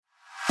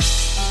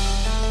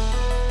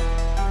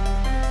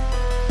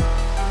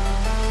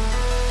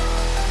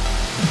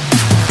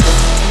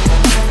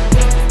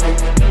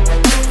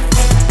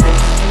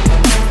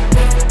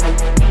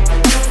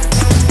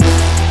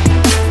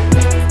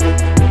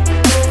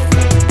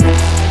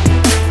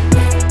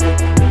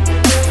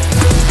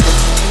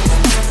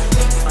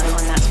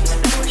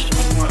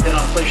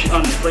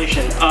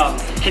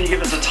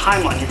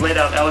timeline? You've laid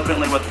out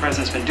eloquently what the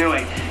president's been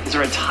doing. Is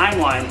there a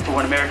timeline for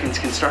when Americans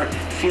can start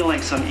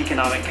feeling some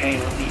economic pain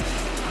relief?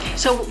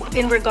 So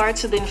in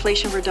regards to the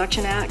Inflation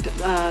Reduction Act,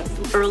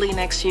 early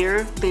next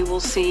year, they will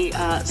see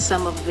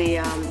some of the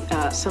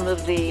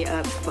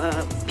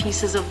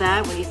pieces of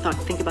that. When you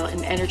think about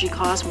an energy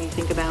cost, when you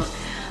think about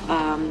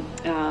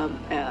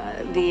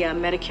the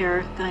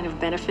Medicare kind of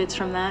benefits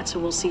from that. So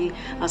we'll see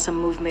some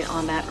movement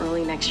on that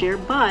early next year.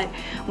 But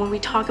when we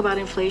talk about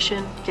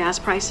inflation, gas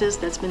prices,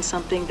 that's been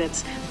something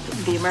that's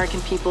the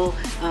American people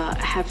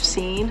have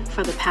seen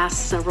for the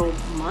past several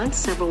months,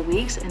 several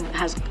weeks, and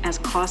as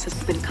costs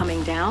has been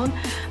coming down.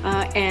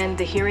 And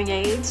the hearing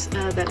aids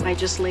that I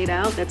just laid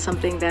out, that's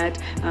something that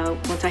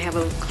once I have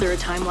a clearer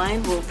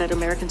timeline, that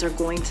Americans are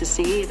going to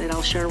see, that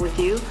I'll share with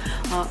you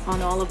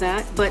on all of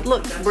that. But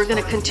look, we're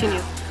going to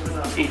continue.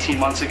 18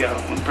 months ago,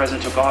 when the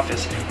president took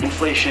office,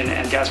 inflation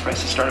and gas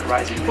prices started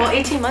rising. Well,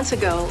 18 months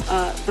ago,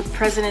 the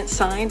president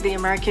signed the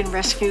American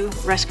Rescue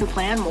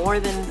Plan more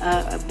than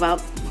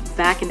about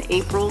back in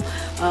April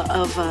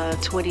of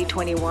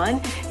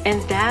 2021,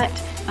 and that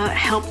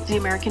helped the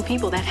American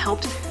people. That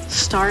helped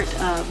start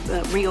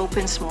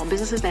reopen small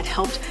businesses, that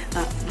helped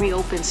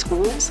reopen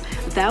schools.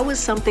 That was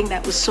something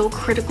that was so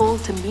critical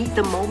to meet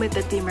the moment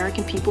that the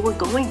American people were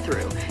going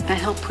through. That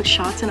helped put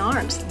shots in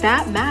arms.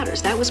 That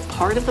matters. That was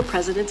part of the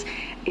president's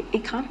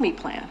economy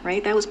plan,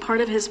 right? That was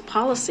part of his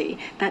policy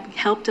that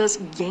helped us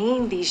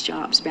gain these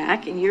jobs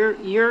back. And you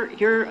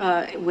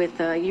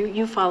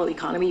follow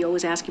economy. You're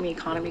always asking me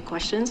economy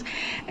questions,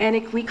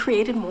 and we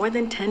created more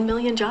than 10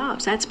 million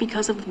jobs. That's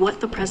because of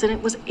what the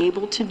president was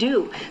able to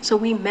do. So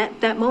we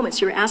met that moment.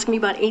 So you're asking me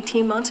about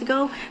 18 months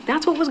ago.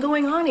 That's what was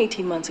going on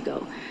 18 months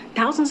ago.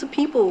 Thousands of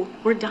people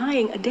were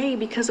dying a day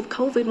because of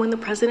COVID when the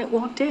president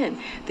walked in.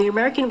 The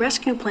American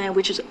Rescue Plan,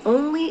 which is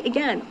only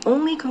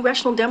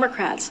congressional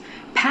Democrats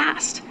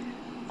passed.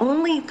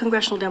 Only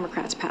congressional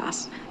Democrats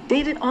passed.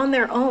 They did it on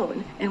their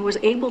own and was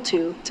able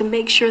to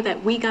make sure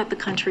that we got the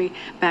country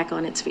back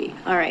on its feet.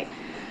 All right.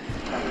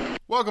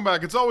 Welcome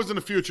back. It's always in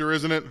the future,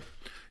 isn't it?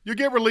 You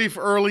get relief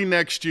early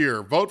next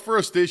year. Vote for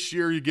us this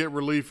year, you get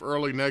relief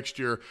early next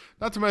year.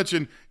 Not to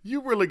mention, you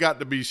really got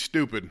to be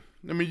stupid.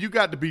 I mean, you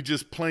got to be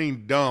just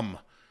plain dumb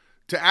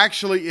to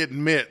actually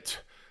admit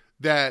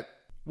that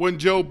when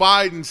Joe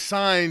Biden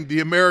signed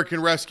the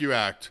American Rescue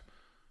Act,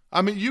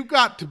 I mean, you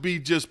got to be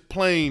just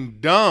plain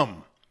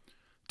dumb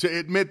to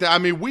admit that. I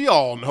mean, we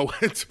all know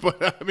it,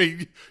 but I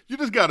mean, you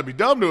just got to be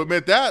dumb to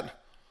admit that.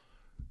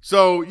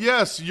 So,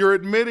 yes, you're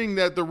admitting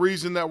that the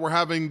reason that we're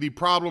having the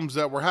problems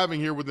that we're having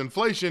here with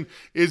inflation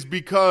is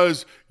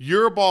because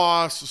your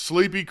boss,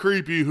 Sleepy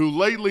Creepy, who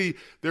lately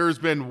there's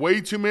been way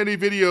too many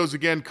videos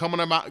again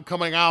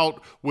coming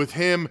out with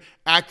him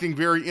acting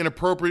very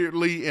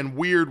inappropriately and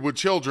weird with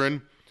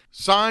children,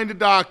 signed a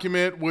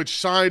document which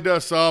signed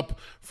us up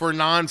for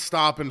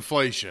nonstop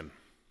inflation.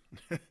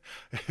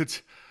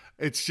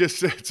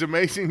 It's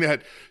amazing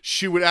that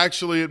she would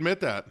actually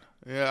admit that.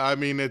 Yeah, I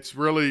mean, it's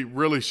really,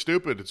 really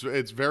stupid.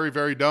 It's very,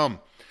 very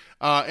dumb.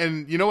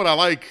 And you know what I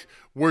like?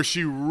 Where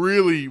she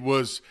really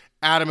was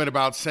adamant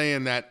about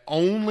saying that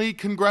only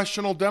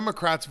congressional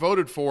Democrats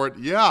voted for it.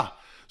 Yeah.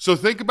 So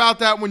think about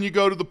that when you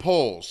go to the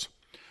polls.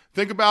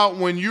 Think about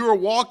when you are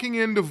walking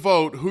in to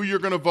vote, who you're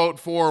going to vote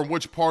for and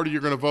which party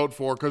you're going to vote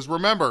for. Because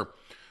remember,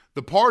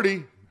 the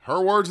party,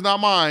 her words, not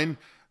mine,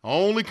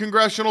 only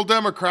congressional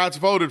Democrats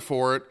voted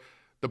for it.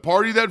 The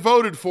party that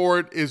voted for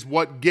it is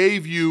what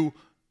gave you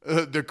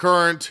the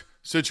current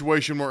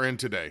situation we're in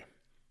today.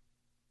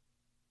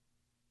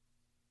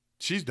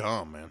 She's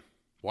dumb, man.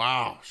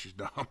 Wow, she's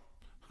dumb.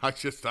 I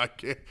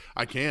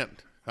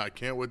can't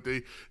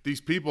with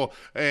these people.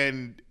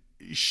 And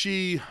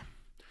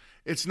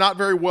it's not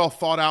very well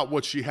thought out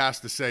what she has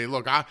to say.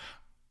 Look, I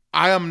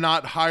am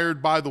not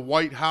hired by the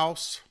White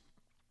House.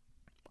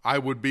 I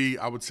would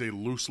say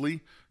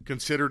loosely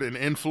considered an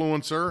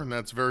influencer, and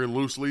that's very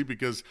loosely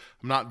because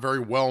I'm not very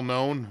well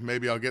known.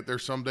 Maybe I'll get there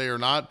someday or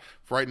not.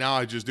 For right now,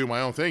 I just do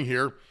my own thing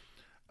here.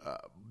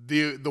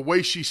 The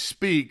way she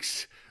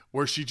speaks,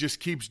 where she just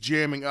keeps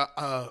jamming,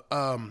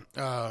 and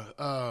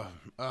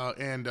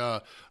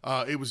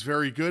it was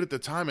very good at the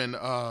time. And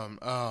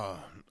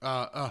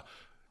I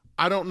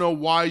don't know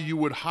why you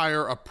would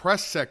hire a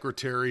press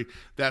secretary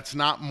that's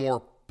not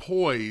more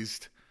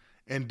poised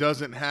and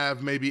doesn't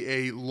have maybe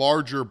a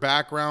larger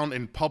background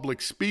in public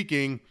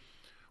speaking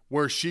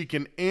where she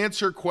can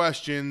answer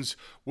questions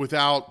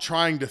without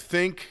trying to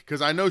think,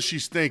 because I know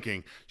she's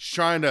thinking. She's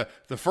trying to,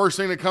 the first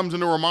thing that comes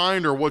into her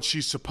mind or what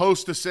she's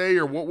supposed to say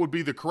or what would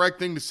be the correct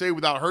thing to say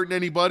without hurting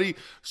anybody.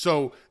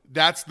 So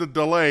that's the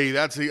delay.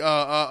 That's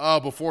the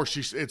before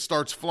it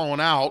starts flowing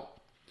out.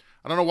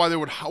 I don't know why they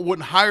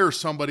wouldn't hire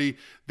somebody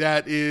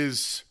that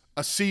is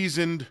a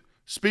seasoned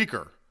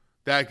speaker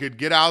that could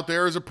get out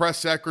there as a press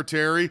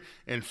secretary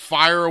and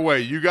fire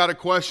away. You got a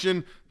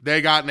question, they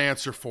got an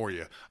answer for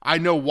you. I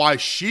know why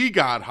she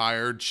got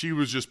hired. She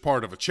was just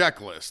part of a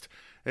checklist.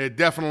 It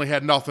definitely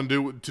had nothing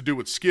to do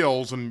with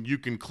skills, and you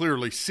can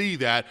clearly see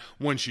that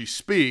when she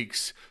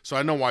speaks. So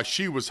I know why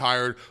she was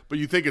hired. But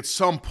you think at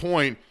some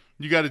point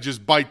you got to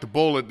just bite the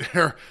bullet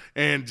there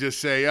and just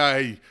say,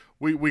 hey,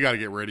 we got to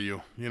get rid of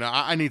you.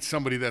 I need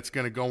somebody that's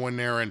going to go in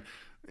there and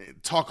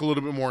talk a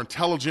little bit more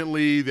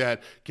intelligently,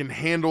 that can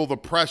handle the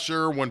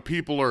pressure when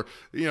people are,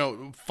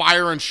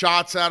 firing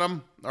shots at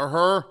him or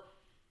her,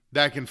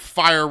 that can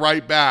fire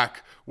right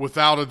back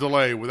without a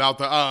delay, without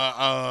the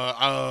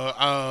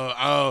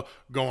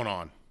going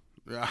on.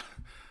 Yeah,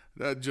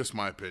 that's just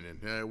my opinion.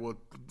 Yeah, well,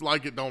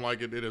 like it, don't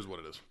like it, it is what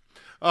it is.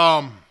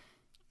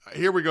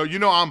 Here we go.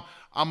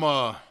 I'm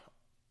a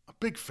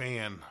big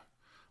fan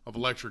of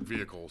electric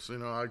vehicles.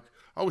 I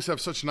always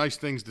have such nice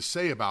things to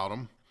say about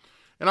them.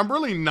 And I'm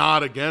really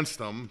not against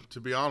them, to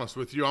be honest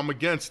with you. I'm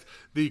against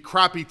the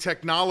crappy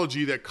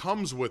technology that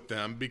comes with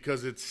them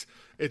because it's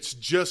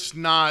just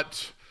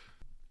not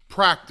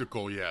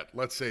practical yet.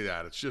 Let's say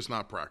that. It's just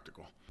not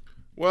practical.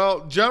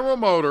 Well, General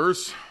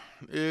Motors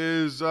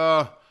is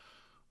going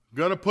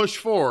to push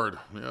forward.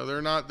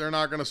 They're not going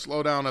to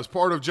slow down. As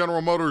part of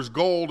General Motors'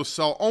 goal to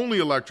sell only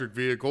electric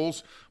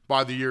vehicles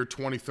by the year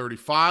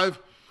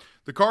 2035,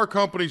 the car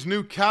company's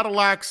new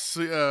Cadillac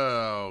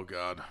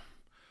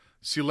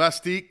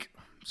Celestiq,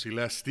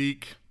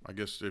 I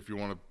guess if you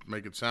want to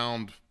make it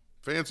sound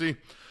fancy,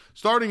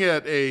 starting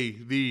at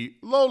the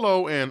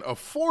low and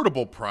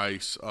affordable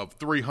price of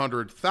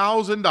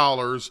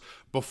 $300,000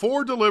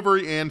 before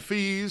delivery and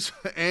fees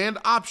and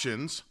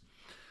options,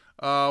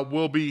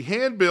 will be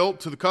hand-built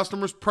to the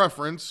customer's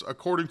preference,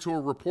 according to a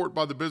report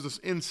by the Business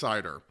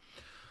Insider.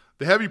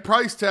 The heavy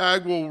price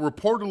tag will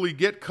reportedly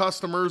get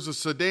customers a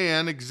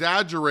sedan,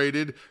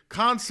 exaggerated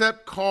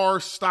concept car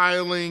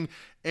styling,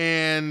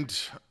 and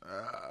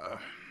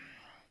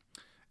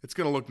it's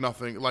going to look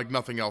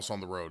nothing else on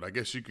the road. I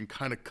guess you can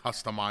kind of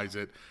customize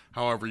it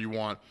however you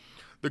want.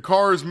 The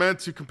car is meant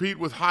to compete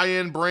with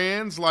high-end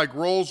brands like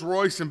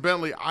Rolls-Royce and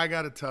Bentley. I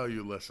got to tell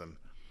you, listen,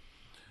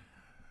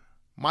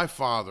 my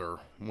father,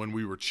 when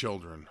we were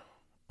children,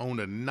 owned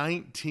a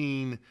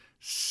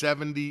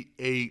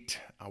 1978,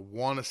 I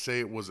want to say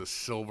it was a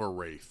Silver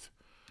Wraith.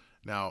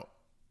 Now,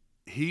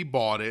 he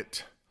bought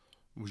it,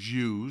 was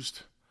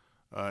used,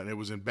 and it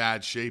was in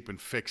bad shape,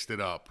 and fixed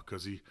it up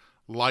because he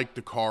liked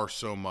the car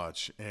so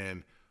much.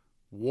 And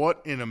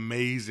what an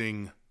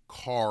amazing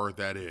car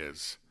that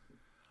is.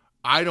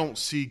 I don't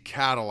see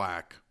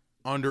Cadillac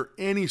under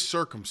any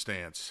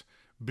circumstance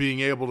being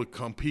able to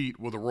compete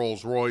with a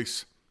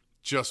Rolls-Royce.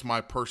 Just my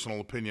personal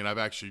opinion. I've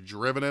actually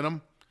driven in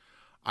them.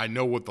 I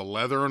know what the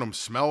leather in them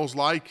smells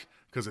like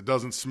because it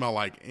doesn't smell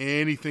like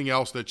anything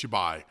else that you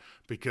buy,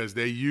 because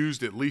they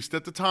used, at least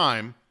at the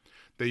time,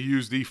 they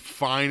used the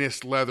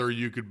finest leather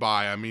you could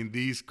buy. I mean,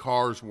 these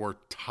cars were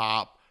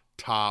top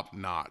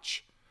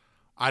notch.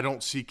 I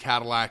don't see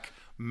Cadillac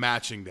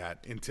matching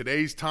that. In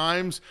today's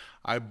times,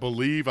 I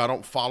believe, I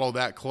don't follow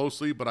that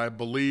closely, but I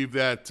believe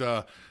that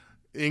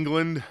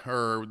England,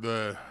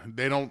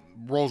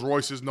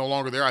 Rolls-Royce is no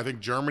longer there. I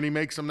think Germany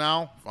makes them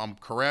now, if I'm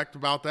correct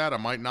about that. I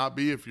might not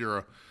be. If you're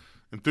an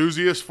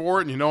enthusiast for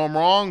it and you know I'm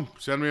wrong,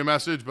 send me a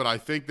message, but I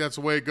think that's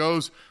the way it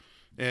goes.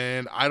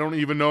 And I don't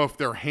even know if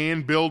they're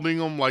hand building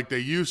them like they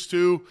used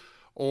to,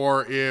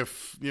 or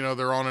if,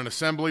 they're on an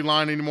assembly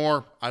line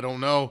anymore. I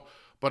don't know.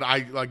 But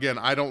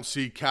I don't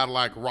see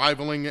Cadillac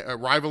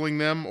rivaling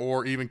them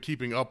or even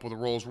keeping up with the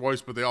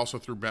Rolls-Royce, but they also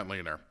threw Bentley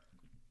in there.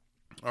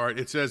 All right,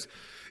 it says,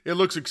 it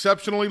looks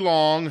exceptionally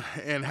long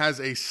and has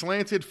a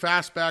slanted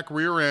fastback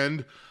rear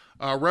end,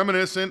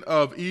 reminiscent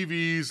of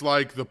EVs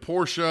like the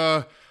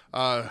Porsche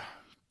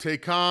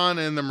Taycan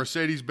and the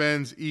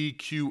Mercedes-Benz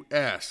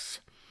EQS.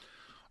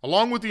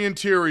 Along with the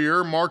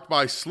interior, marked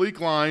by sleek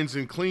lines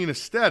and clean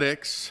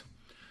aesthetics,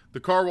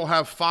 the car will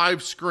have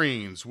 5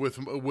 screens,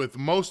 with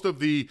most of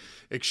the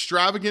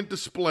extravagant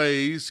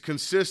displays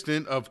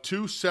consistent of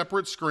 2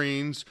 separate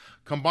screens,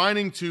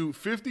 combining to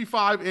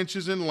 55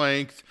 inches in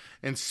length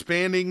and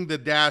spanning the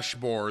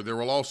dashboard. There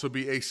will also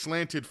be a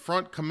slanted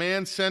front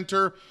command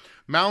center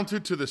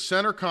mounted to the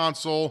center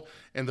console,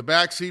 and the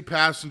backseat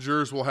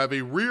passengers will have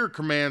a rear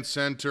command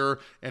center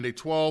and a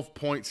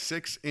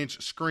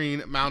 12.6-inch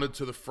screen mounted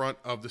to the front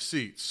of the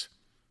seats.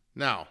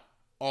 Now,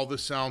 all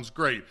this sounds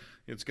great.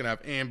 It's going to have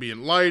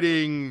ambient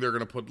lighting. They're going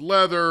to put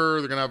leather.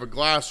 They're going to have a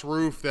glass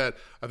roof that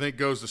I think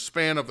goes the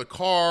span of the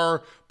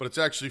car, but it's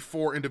actually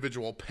 4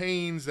 individual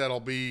panes that'll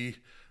be,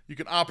 you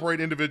can operate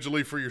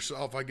individually for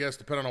yourself, I guess,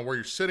 depending on where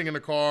you're sitting in the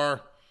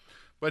car.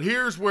 But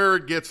here's where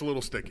it gets a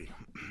little sticky.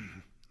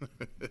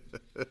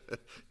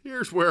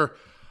 Here's where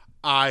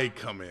I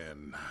come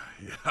in.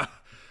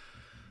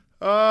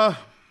 Yeah.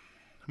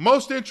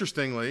 Most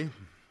interestingly,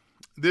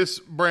 this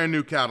brand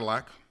new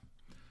Cadillac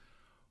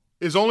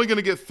is only going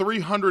to get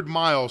 300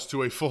 miles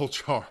to a full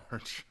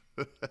charge.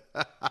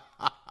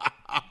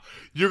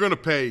 You're going to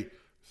pay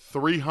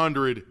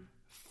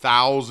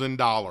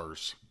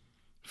 $300,000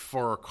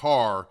 for a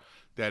car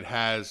that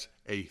has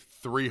a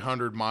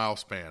 300-mile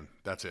span.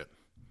 That's it.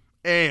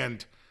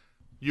 And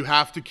you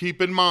have to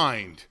keep in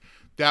mind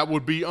that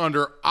would be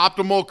under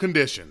optimal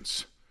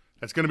conditions.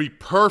 That's going to be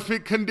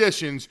perfect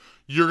conditions.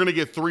 You're going to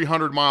get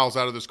 300 miles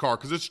out of this car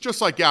because it's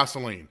just like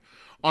gasoline.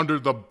 Under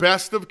the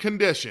best of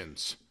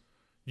conditions,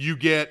 you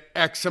get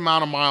X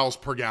amount of miles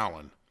per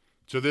gallon.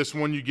 So this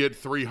one, you get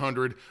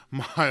 300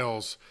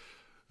 miles.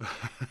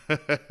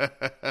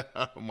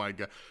 Oh my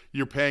God.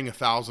 You're paying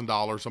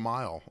 $1,000 a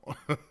mile.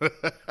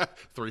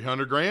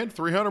 300 grand,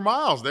 300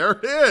 miles. There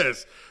it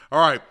is.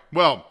 All right.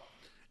 Well,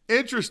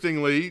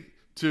 interestingly,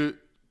 to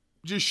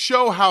just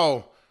show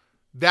how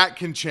that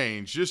can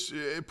change, just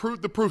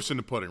the proof's in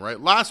the pudding, right?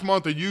 Last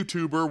month, a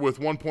YouTuber with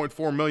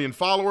 1.4 million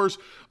followers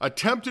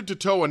attempted to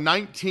tow a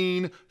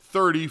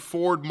 1930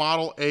 Ford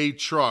Model A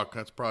truck.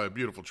 That's probably a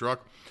beautiful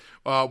truck.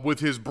 With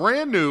his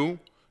brand new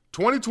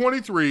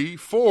 2023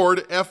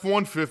 Ford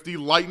F-150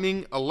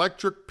 Lightning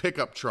electric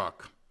pickup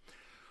truck.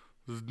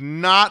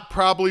 Not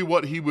probably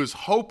what he was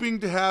hoping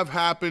to have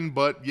happen,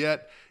 but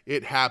yet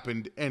it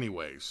happened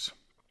anyways.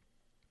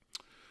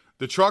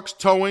 The truck's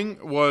towing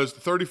was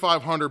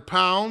 3,500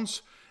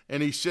 pounds,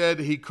 and he said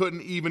he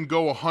couldn't even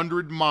go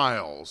 100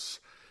 miles.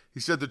 He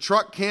said the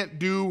truck can't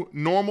do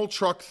normal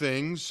truck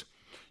things.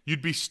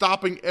 You'd be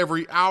stopping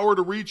every hour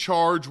to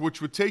recharge, which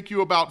would take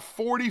you about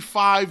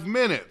 45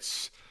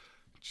 minutes.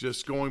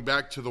 Just going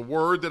back to the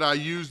word that I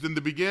used in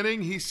the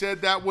beginning, he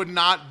said that would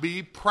not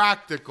be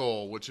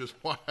practical, which is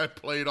why I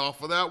played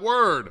off of that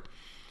word.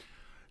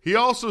 He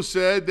also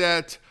said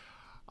that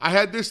I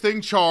had this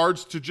thing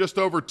charged to just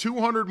over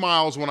 200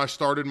 miles when I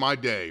started my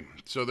day.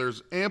 So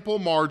there's ample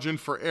margin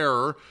for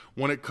error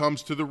when it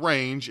comes to the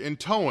range and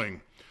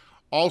towing.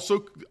 Also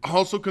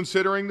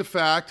considering the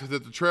fact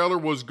that the trailer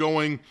was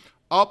going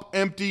up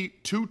empty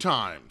 2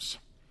 times.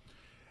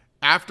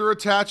 After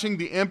attaching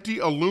the empty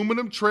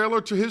aluminum trailer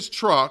to his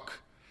truck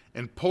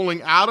and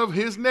pulling out of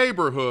his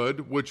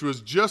neighborhood, which was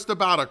just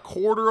about a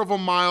quarter of a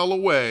mile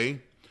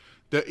away,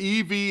 the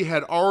EV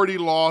had already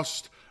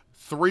lost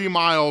 3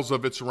 miles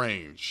of its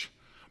range.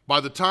 By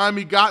the time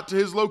he got to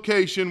his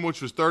location,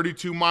 which was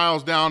 32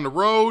 miles down the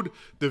road,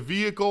 the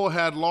vehicle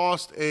had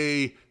lost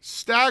a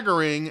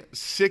staggering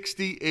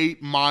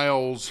 68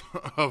 miles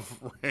of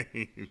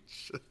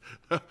range.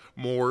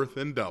 More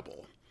than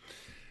double.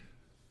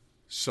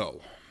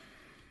 So,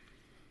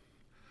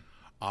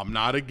 I'm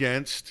not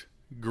against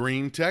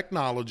green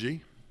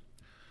technology,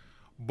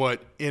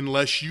 but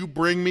unless you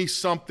bring me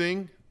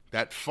something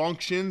that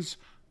functions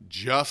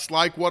just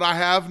like what I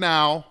have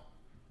now,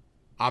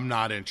 I'm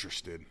not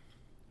interested.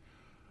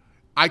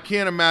 I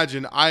can't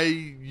imagine.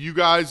 You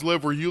guys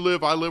live where you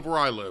live, I live where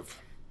I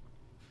live.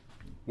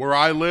 Where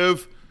I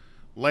live,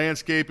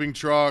 landscaping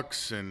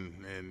trucks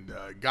and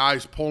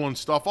guys pulling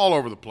stuff all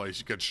over the place.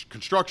 You got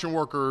construction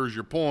workers,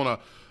 you're pulling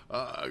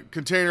a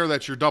container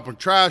that you're dumping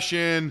trash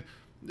in,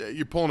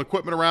 you're pulling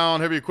equipment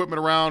around, heavy equipment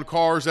around,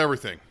 cars,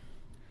 everything.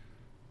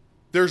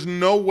 There's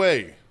no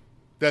way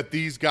that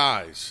these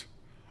guys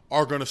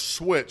are going to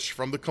switch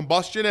from the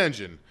combustion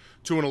engine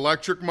to an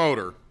electric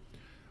motor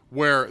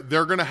where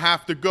they're going to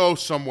have to go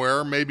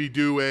somewhere, maybe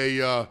do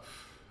a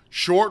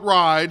short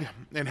ride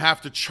and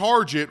have to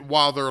charge it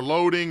while they're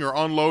loading or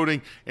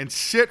unloading and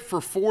sit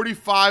for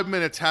 45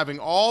 minutes having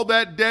all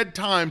that dead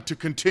time to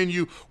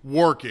continue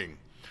working.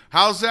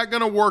 How's that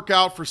going to work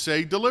out for,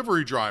 say,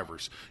 delivery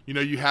drivers? You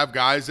know, you have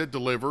guys that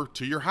deliver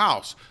to your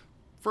house.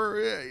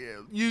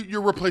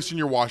 You're replacing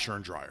your washer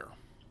and dryer.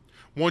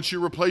 Once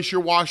you replace your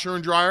washer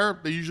and dryer,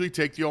 they usually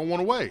take the old one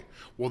away.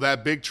 Well,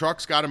 that big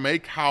truck's got to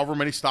make however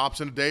many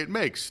stops in a day it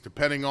makes.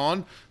 Depending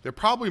on, they're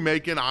probably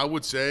making, I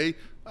would say,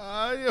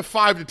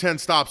 5 to 10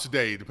 stops a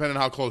day, depending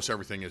on how close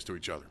everything is to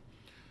each other.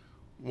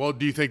 Well,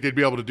 do you think they'd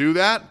be able to do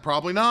that?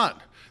 Probably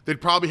not. They'd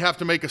probably have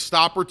to make a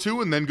stop or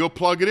two and then go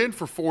plug it in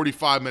for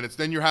 45 minutes.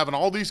 Then you're having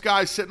all these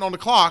guys sitting on the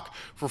clock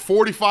for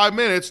 45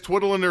 minutes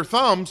twiddling their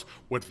thumbs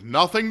with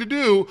nothing to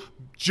do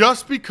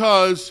just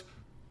because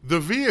the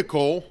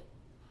vehicle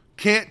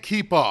can't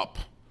keep up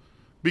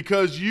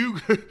because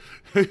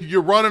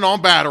you're running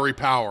on battery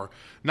power,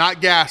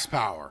 not gas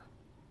power.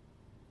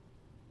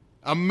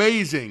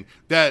 Amazing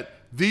that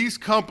these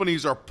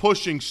companies are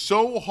pushing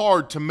so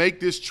hard to make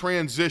this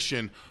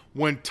transition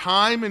when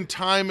time and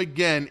time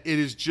again it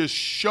is just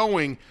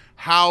showing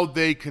how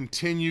they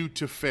continue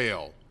to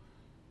fail.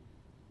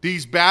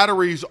 These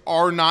batteries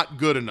are not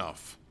good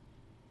enough.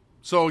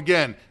 So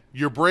again,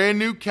 your brand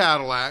new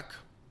Cadillac,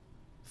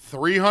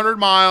 300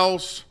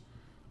 miles,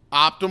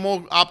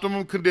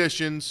 optimum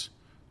conditions,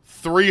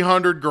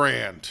 300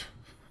 grand.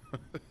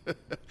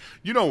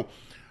 You know,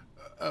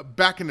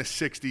 back in the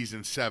 60s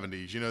and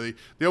 70s, you know,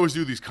 they always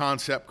do these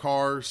concept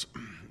cars,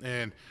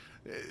 and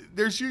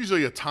there's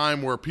usually a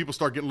time where people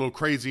start getting a little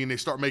crazy and they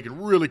start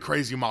making really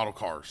crazy model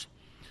cars.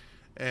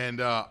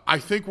 And I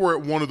think we're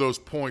at one of those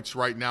points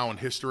right now in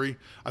history.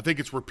 I think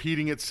it's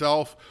repeating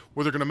itself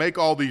where they're going to make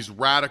all these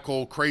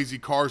radical, crazy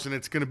cars, and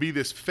it's going to be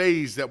this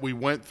phase that we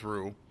went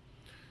through.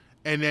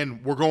 And then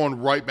we're going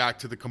right back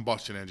to the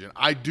combustion engine.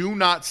 I do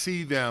not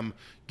see them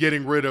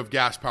getting rid of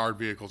gas-powered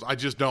vehicles. I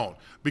just don't,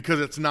 because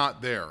it's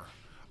not there.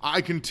 I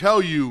can tell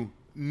you,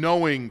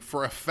 knowing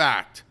for a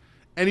fact,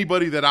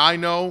 anybody that I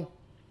know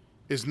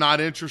is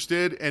not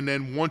interested. And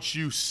then once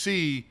you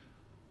see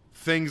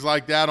things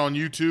like that on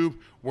YouTube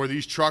where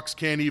these trucks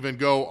can't even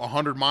go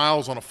 100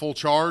 miles on a full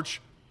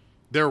charge,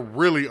 they're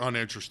really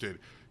uninterested.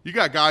 You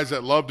got guys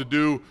that love to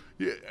do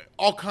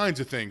all kinds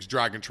of things,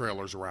 dragging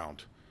trailers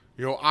around.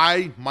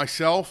 I'm a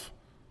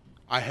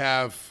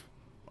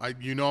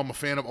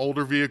fan of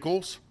older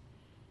vehicles.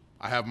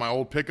 I have my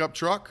old pickup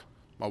truck.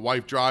 My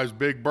wife drives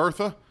Big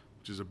Bertha,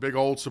 which is a big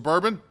old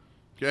Suburban.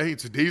 Okay,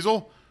 it's a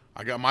diesel.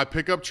 I got my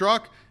pickup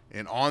truck,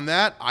 and on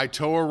that, I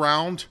tow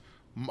around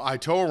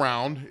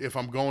if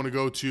I'm going to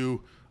go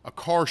to a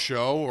car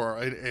show or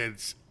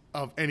it's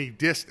of any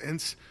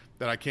distance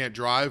that I can't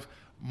drive,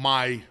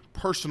 my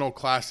personal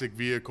classic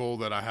vehicle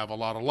that I have a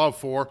lot of love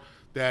for,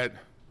 that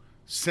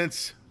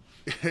since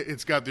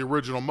it's got the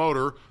original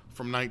motor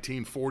from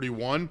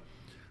 1941,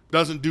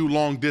 doesn't do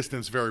long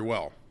distance very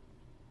well.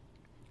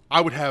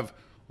 I would have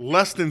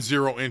less than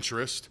zero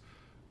interest,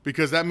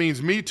 because that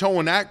means me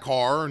towing that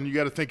car, and you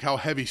got to think how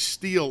heavy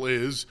steel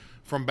is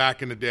from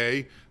back in the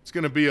day. It's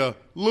going to be a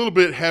little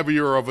bit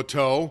heavier of a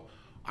tow.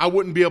 I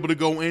wouldn't be able to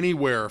go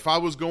anywhere. If I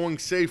was going,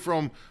 say,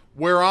 from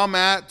where I'm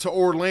at to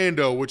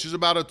Orlando, which is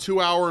about a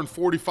 2-hour and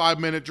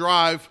 45-minute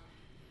drive,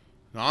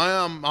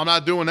 I'm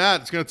not doing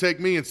that. It's going to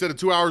take me, instead of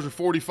 2 hours and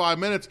 45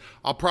 minutes,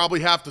 I'll probably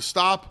have to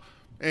stop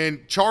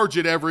and charge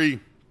it every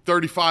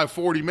 35,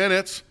 40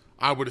 minutes,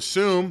 I would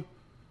assume.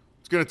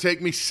 It's going to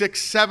take me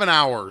 6-7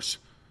 hours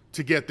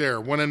to get there.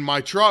 When in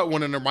my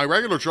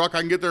regular truck,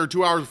 I can get there in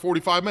 2 hours and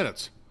 45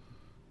 minutes.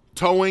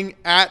 Towing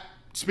at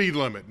speed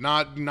limit,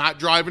 not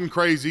driving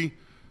crazy,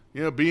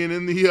 being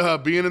in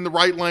the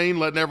right lane,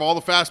 letting all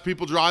the fast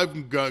people drive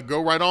and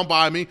go right on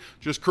by me,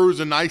 just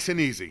cruising nice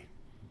and easy.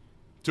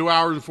 2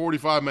 hours and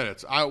 45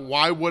 minutes.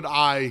 Why would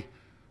I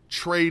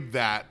trade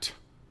that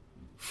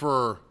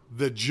for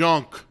the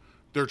junk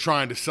they're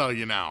trying to sell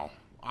you now?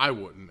 I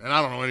wouldn't, and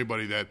I don't know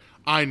anybody that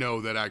I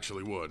know that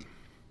actually would.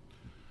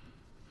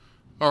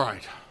 All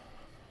right.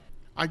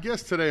 I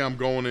guess today I'm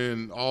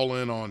going all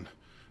in on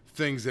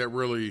things that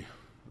really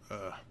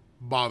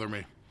bother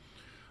me.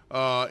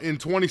 In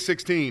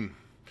 2016,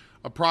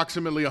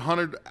 approximately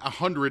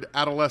 100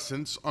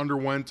 adolescents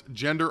underwent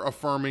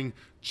gender-affirming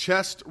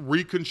chest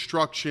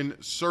reconstruction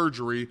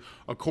surgery,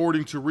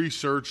 according to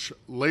research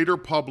later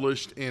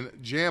published in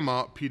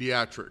JAMA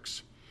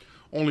Pediatrics.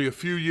 Only a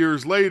few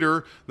years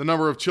later, the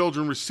number of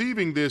children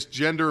receiving this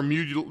gender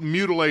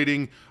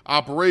mutilating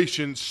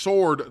operation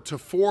soared to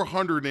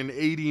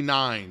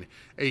 489,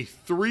 a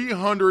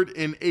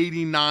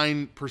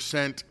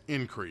 389%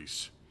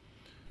 increase.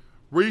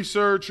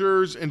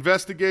 Researchers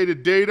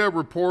investigated data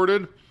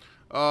reported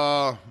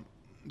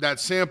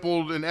that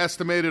sampled an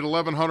estimated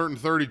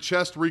 1,130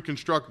 chest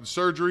reconstructive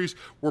surgeries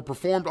were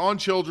performed on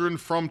children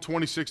from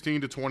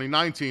 2016 to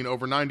 2019.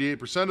 Over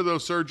 98% of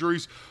those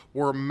surgeries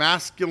were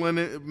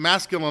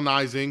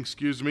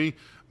masculinizing,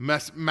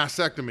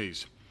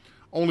 mastectomies.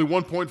 Only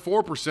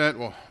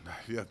 1.4%,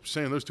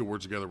 saying those two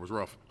words together was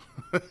rough.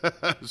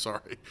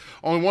 Sorry.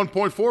 Only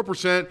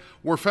 1.4%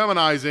 were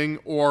feminizing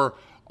or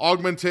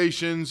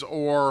augmentations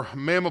or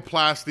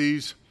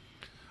mammoplasties.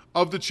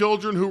 Of the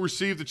children who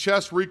received the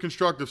chest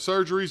reconstructive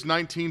surgeries,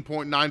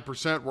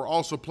 19.9% were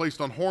also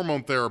placed on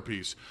hormone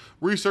therapies.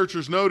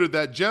 Researchers noted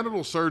that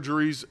genital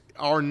surgeries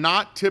are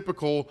not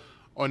typically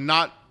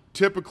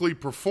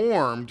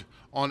performed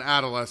on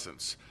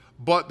adolescents,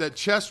 but that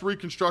chest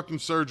reconstructive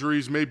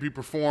surgeries may be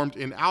performed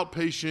in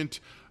outpatient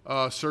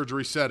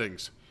surgery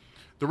settings.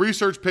 The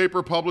research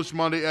paper published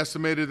Monday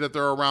estimated that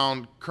there are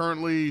around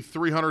currently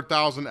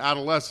 300,000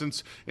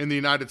 adolescents in the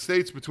United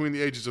States between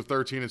the ages of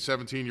 13 and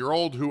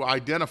 17-year-old who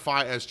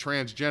identify as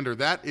transgender.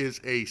 That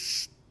is a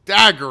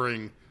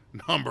staggering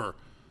number.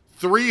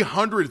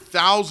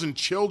 300,000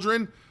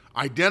 children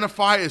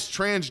identify as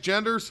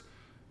transgenders?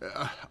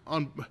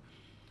 I'm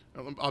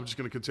just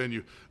going to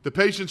continue. The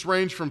patients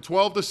range from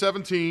 12 to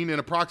 17, and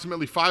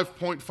approximately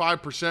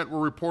 5.5% were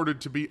reported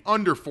to be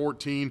under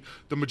 14.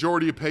 The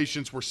majority of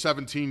patients were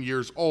 17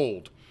 years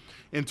old.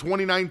 In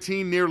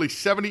 2019, nearly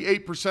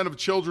 78% of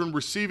children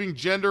receiving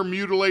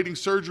gender-mutilating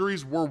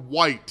surgeries were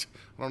white.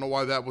 I don't know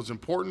why that was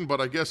important, but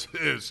I guess it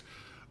is.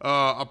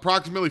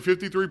 Approximately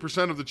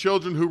 53% of the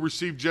children who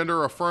received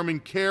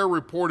gender-affirming care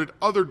reported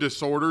other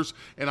disorders.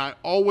 And I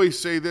always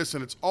say this,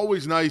 and it's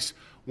always nice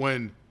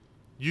when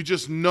you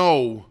just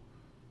know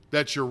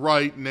that you're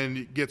right, and then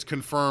it gets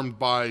confirmed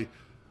by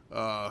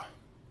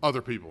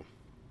other people.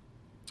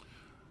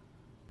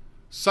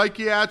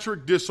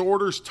 Psychiatric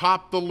disorders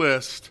top the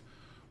list,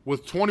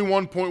 with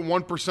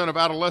 21.1% of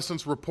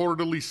adolescents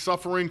reportedly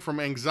suffering from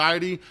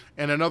anxiety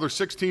and another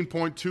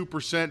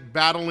 16.2%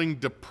 battling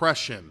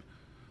depression.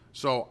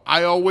 So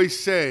I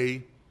always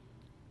say,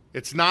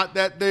 it's not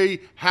that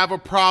they have a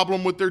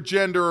problem with their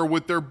gender or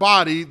with their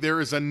body. There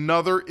is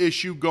another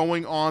issue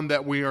going on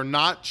that we are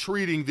not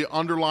treating the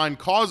underlying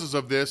causes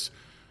of this.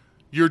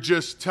 You're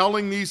just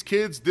telling these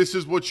kids, this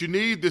is what you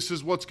need, this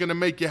is what's going to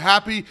make you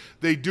happy.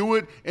 They do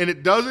it, and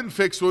it doesn't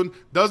fix them,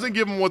 doesn't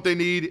give them what they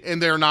need,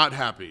 and they're not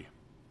happy.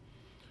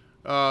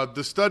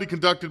 The study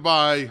conducted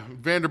by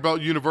Vanderbilt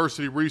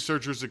University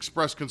researchers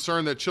expressed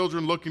concern that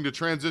children looking to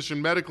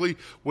transition medically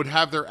would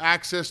have their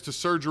access to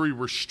surgery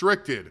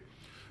restricted.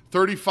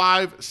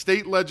 35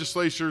 state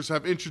legislatures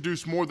have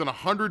introduced more than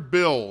 100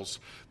 bills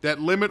that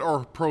limit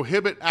or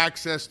prohibit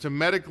access to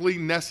medically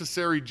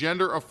necessary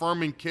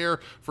gender-affirming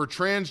care for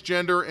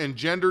transgender and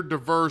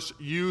gender-diverse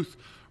youth,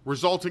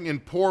 resulting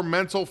in poor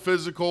mental,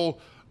 physical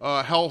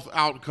health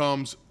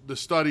outcomes, the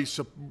study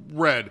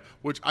read,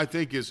 which I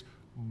think is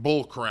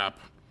bullcrap.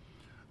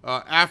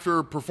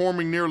 After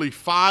performing nearly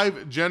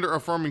 5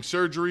 gender-affirming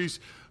surgeries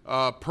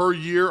per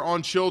year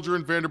on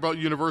children, Vanderbilt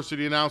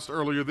University announced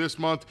earlier this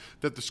month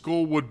that the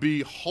school would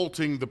be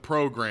halting the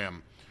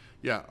program.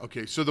 Yeah,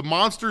 okay. So the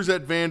monsters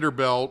at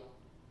Vanderbilt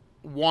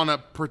want to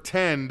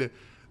pretend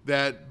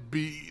that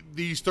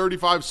these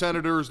 35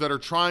 senators that are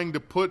trying to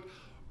put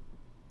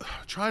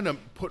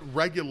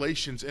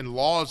regulations and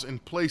laws in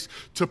place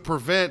to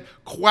prevent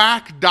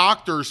quack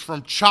doctors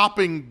from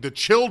chopping the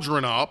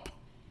children up,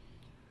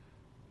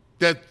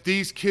 that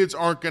these kids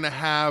aren't going to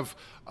have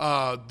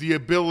the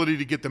ability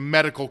to get the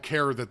medical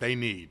care that they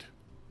need.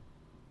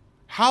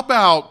 How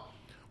about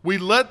we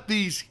let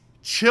these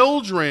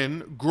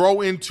children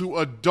grow into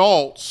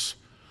adults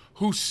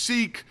who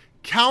seek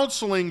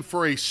counseling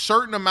for a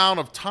certain amount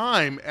of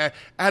time at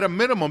a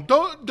minimum?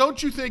 Do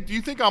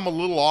you think I'm a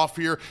little off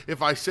here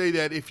if I say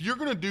that if you're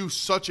going to do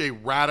such a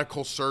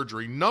radical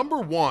surgery, number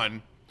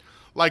one,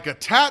 like a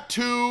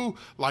tattoo,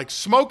 like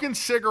smoking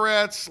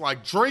cigarettes,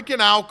 like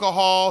drinking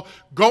alcohol,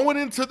 going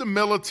into the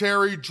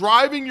military,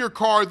 driving your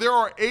car, there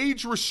are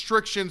age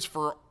restrictions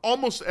for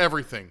almost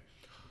everything.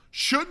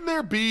 Shouldn't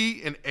there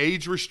be an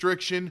age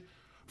restriction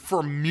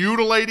for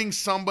mutilating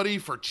somebody,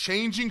 for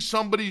changing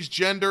somebody's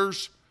gender,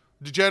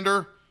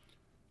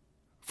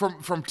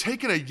 from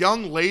taking a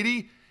young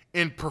lady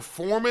and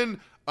performing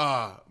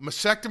a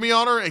mastectomy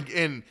on her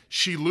and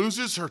she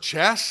loses her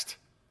chest?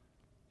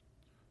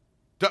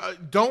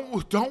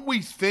 Don't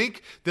we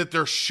think that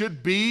there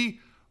should be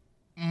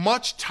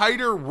much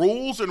tighter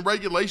rules and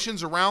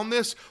regulations around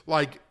this?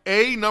 Like,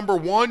 number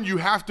one, you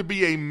have to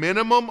be a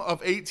minimum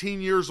of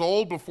 18 years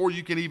old before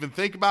you can even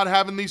think about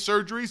having these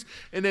surgeries.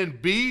 And then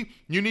B,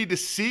 you need to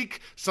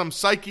seek some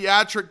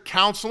psychiatric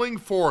counseling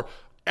for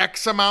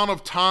X amount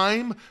of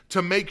time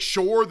to make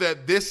sure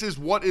that this is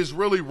what is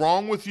really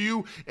wrong with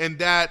you and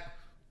that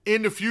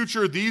in the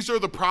future, these are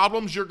the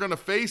problems you're going to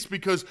face.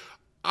 Because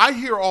I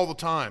hear all the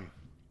time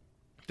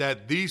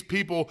that these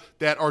people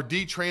that are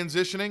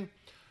detransitioning,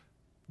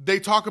 they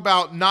talk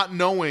about not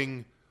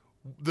knowing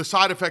the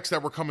side effects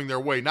that were coming their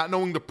way, not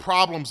knowing the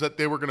problems that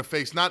they were going to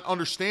face, not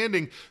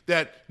understanding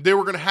that they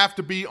were going to have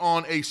to be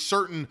on a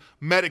certain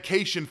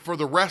medication for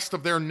the rest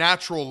of their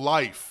natural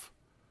life,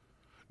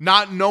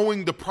 not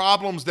knowing the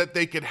problems that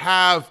they could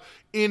have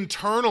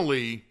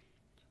internally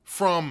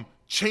from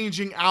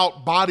changing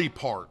out body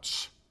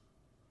parts.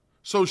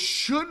 So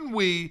shouldn't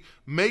we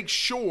make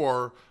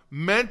sure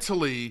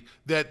mentally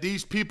that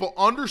these people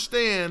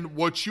understand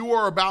what you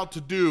are about to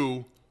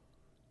do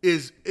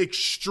is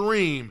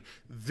extreme?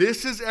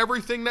 This is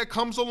everything that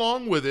comes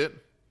along with it.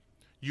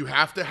 You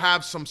have to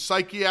have some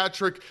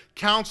psychiatric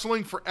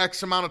counseling for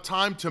X amount of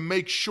time to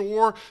make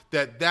sure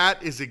that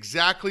that is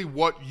exactly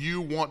what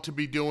you want to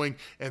be doing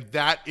and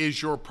that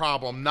is your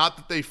problem. Not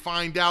that they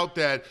find out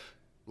that,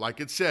 like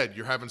it said,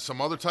 you're having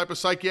some other type of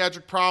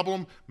psychiatric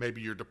problem.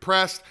 Maybe you're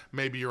depressed.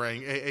 Maybe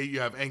you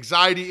have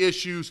anxiety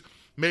issues.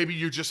 Maybe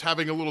you're just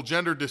having a little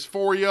gender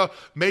dysphoria.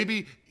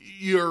 Maybe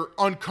you're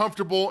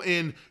uncomfortable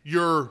in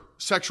your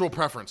sexual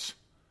preference.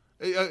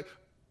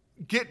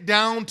 Get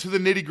down to the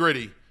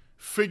nitty-gritty.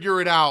 Figure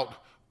it out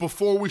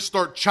before we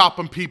start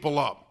chopping people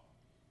up.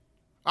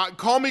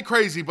 Call me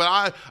crazy,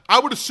 but I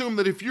would assume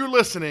that if you're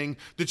listening,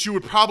 that you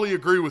would probably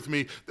agree with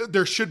me that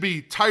there should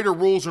be tighter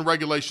rules and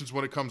regulations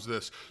when it comes to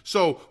this.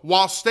 So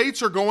while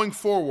states are going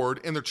forward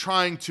and they're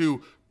trying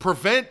to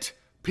prevent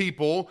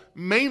people,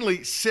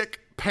 mainly sick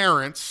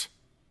parents,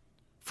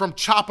 from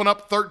chopping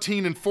up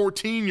 13 and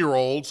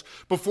 14-year-olds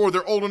before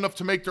they're old enough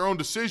to make their own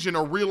decision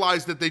or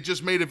realize that they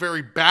just made a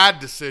very bad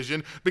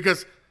decision,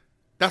 because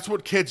that's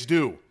what kids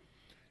do.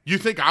 You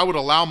think I would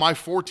allow my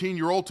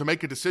 14-year-old to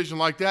make a decision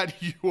like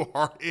that? You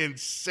are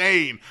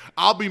insane.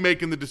 I'll be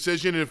making the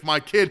decision, and if my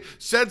kid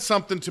said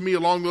something to me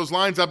along those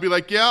lines, I'll be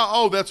like, yeah,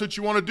 oh, that's what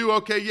you want to do?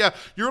 Okay, yeah,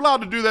 you're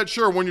allowed to do that,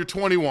 sure, when you're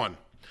 21.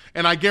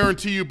 And I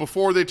guarantee you,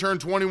 before they turn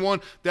 21,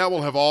 that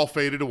will have all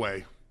faded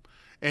away.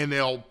 And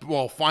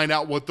they'll find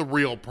out what the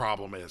real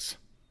problem is.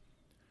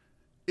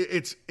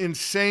 It's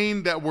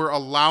insane that we're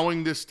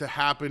allowing this to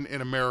happen in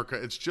America.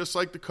 It's just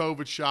like the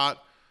COVID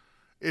shot.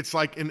 It's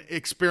like an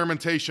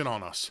experimentation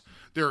on us.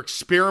 They're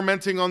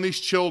experimenting on these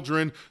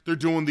children. They're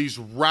doing these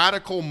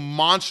radical,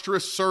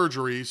 monstrous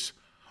surgeries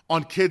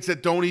on kids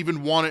that don't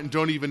even want it and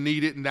don't even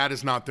need it, and that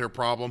is not their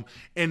problem.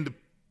 And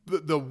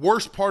the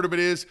worst part of it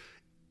is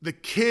the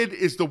kid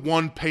is the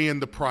one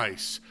paying the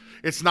price.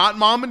 It's not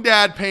mom and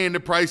dad paying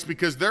the price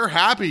because they're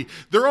happy.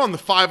 They're on the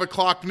 5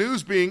 o'clock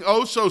news being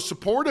oh so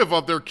supportive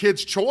of their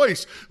kid's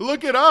choice.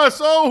 Look at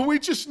us. Oh, we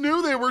just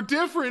knew they were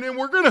different and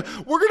we're gonna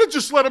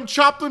just let them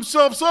chop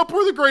themselves up.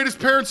 We're the greatest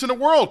parents in the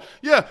world.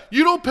 Yeah,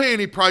 you don't pay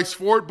any price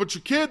for it, but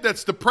your kid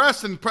that's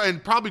depressed and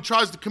probably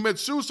tries to commit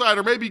suicide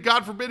or maybe,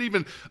 God forbid,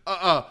 even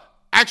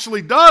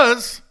actually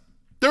does,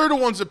 They're the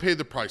ones that pay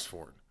the price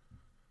for it.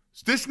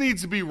 So this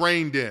needs to be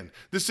reined in.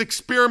 This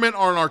experiment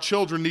on our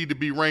children need to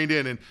be reined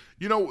in. And,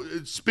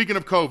 speaking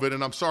of COVID,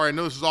 and I'm sorry, I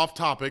know this is off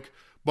topic,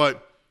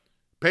 but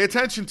pay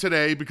attention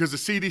today because the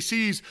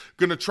CDC's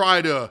going to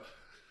try to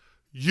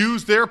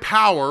use their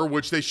power,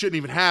 which they shouldn't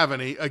even have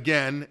any,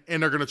 again,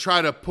 and they're going to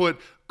try to put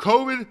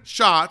COVID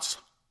shots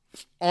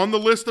on the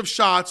list of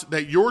shots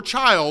that your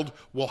child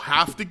will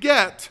have to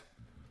get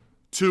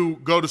to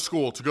go to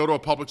school, to go to a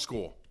public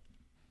school.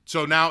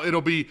 So now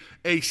it'll be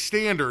a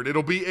standard,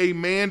 it'll be a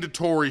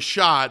mandatory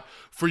shot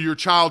for your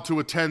child to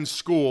attend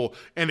school,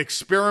 an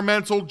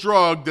experimental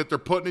drug that they're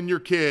putting in your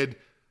kid,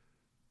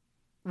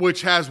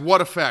 which has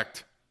what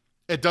effect?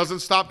 It doesn't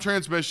stop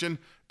transmission,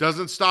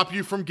 doesn't stop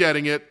you from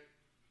getting it.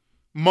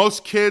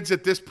 Most kids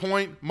at this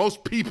point,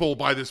 most people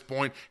by this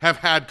point have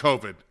had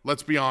COVID,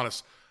 let's be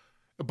honest.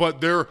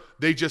 But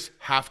they just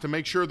have to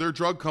make sure their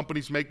drug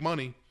companies make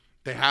money.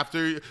 They have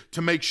to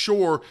make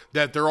sure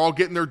that they're all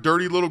getting their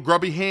dirty little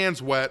grubby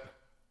hands wet.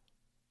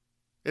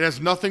 It has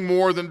nothing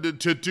more to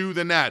do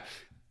than that.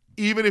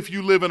 Even if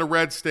you live in a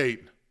red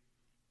state,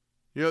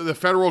 the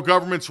federal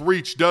government's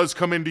reach does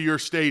come into your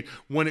state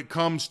when it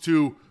comes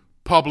to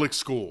public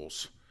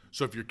schools.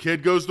 So if your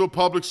kid goes to a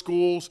public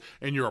schools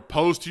and you're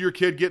opposed to your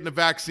kid getting a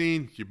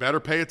vaccine, you better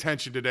pay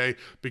attention today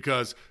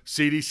because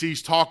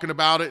CDC's talking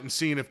about it and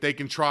seeing if they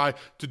can try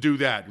to do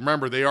that.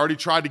 Remember, they already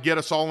tried to get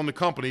us all into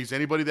companies.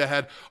 Anybody that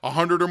had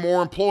 100 or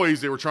more employees,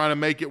 they were trying to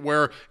make it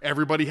where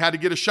everybody had to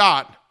get a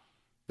shot.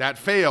 That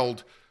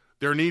failed.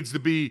 We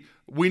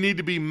need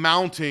to be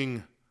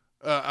mounting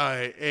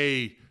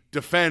a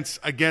defense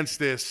against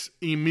this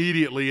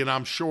immediately, and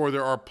I'm sure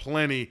there are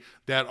plenty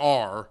that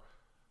are.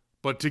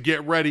 But to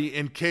get ready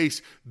in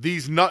case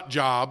these nut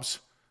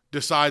jobs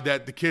decide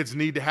that the kids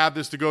need to have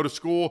this to go to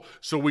school,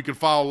 so we can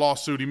file a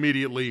lawsuit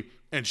immediately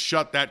and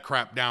shut that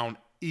crap down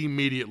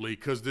immediately.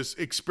 Because this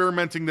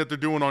experimenting that they're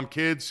doing on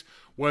kids,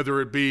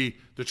 whether it be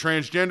the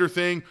transgender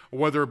thing or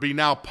whether it be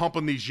now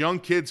pumping these young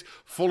kids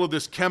full of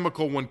this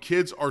chemical, when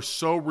kids are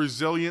so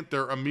resilient,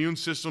 their immune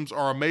systems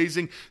are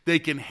amazing. They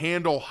can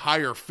handle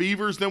higher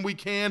fevers than we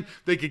can.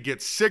 They can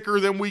get sicker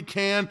than we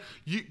can.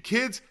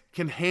 Kids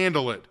can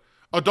handle it.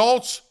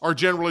 Adults are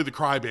generally the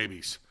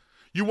crybabies.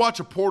 You watch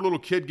a poor little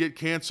kid get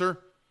cancer,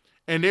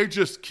 and they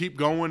just keep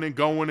going and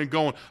going and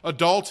going.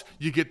 Adults,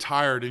 you get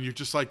tired, and you're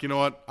just like, you know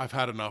what? I've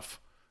had enough.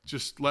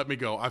 Just let me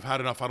go. I've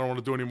had enough. I don't want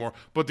to do anymore.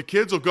 But the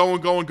kids will go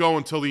and go and go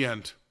until the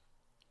end.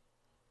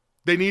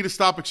 They need to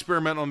stop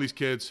experimenting on these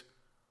kids,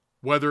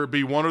 whether it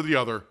be one or the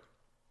other.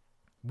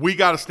 We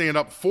got to stand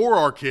up for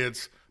our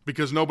kids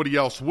because nobody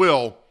else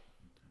will.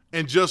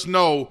 And just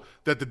know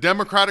that the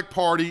Democratic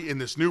Party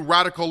and this new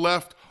radical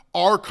left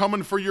are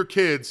coming for your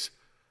kids.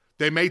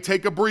 They may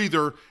take a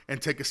breather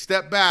and take a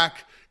step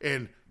back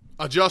and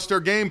adjust their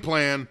game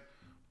plan,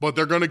 but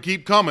they're going to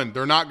keep coming.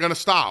 They're not going to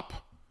stop.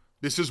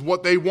 This is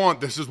what they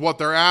want. This is what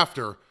they're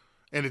after.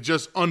 And it's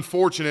just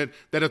unfortunate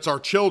that it's our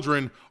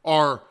children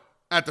are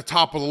at the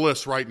top of the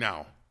list right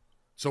now.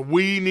 So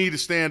we need to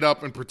stand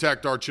up and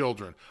protect our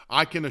children.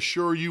 I can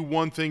assure you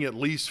one thing, at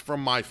least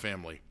from my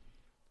family.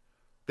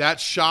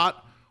 That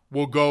shot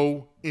will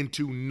go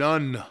into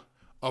none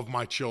of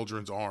my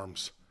children's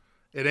arms.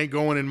 It ain't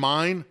going in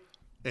mine,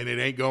 and it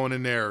ain't going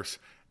in theirs.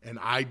 And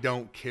I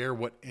don't care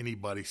what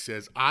anybody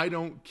says. I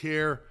don't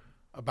care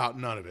about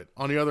none of it.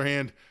 On the other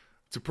hand,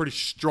 it's a pretty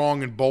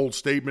strong and bold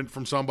statement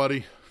from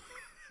somebody.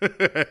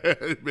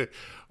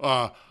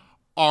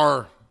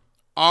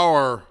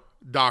 Our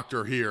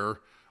doctor here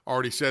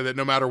already said that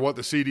no matter what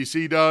the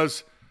CDC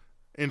does,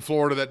 in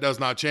Florida that does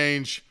not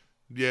change.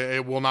 Yeah,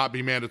 it will not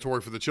be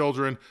mandatory for the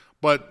children.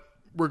 But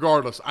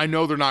regardless, I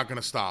know they're not going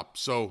to stop.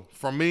 So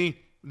from me,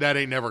 that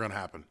ain't never going to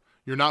happen.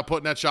 You're not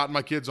putting that shot in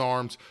my kids'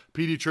 arms.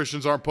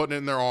 Pediatricians aren't putting it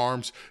in their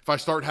arms. If I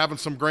start having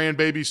some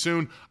grandbabies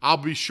soon, I'll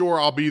be sure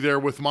I'll be there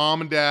with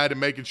mom and dad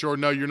and making sure,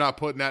 no, you're not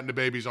putting that in the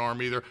baby's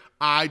arm either.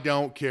 I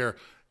don't care.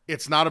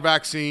 It's not a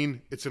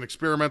vaccine. It's an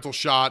experimental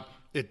shot.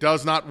 It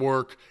does not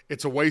work.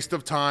 It's a waste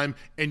of time,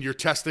 and you're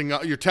testing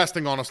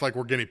on us like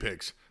we're guinea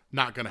pigs.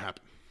 Not going to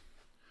happen.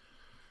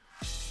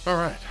 All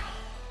right.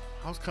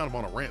 I was kind of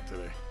on a rant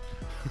today.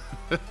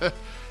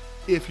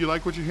 If you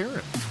like what you're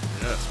hearing,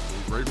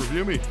 yes, please rate,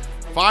 review me.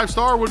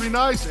 5-star would be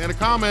nice, and a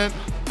comment.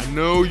 I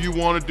know you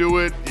want to do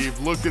it.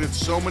 You've looked at it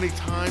so many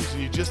times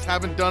and you just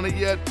haven't done it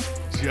yet.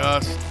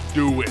 Just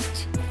do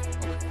it.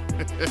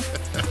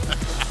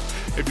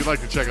 If you'd like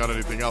to check out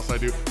anything else I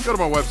do, go to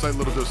my website,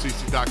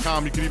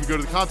 littledosecc.com. You can even go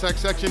to the contact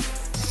section,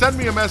 send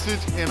me a message,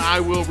 and I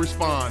will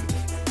respond.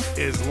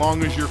 As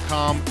long as you're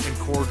calm and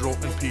cordial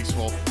and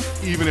peaceful,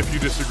 even if you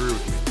disagree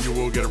with me, you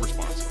will get a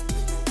response.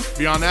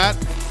 Beyond that,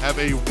 have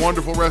a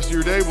wonderful rest of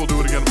your day. We'll do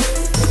it again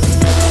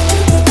tomorrow.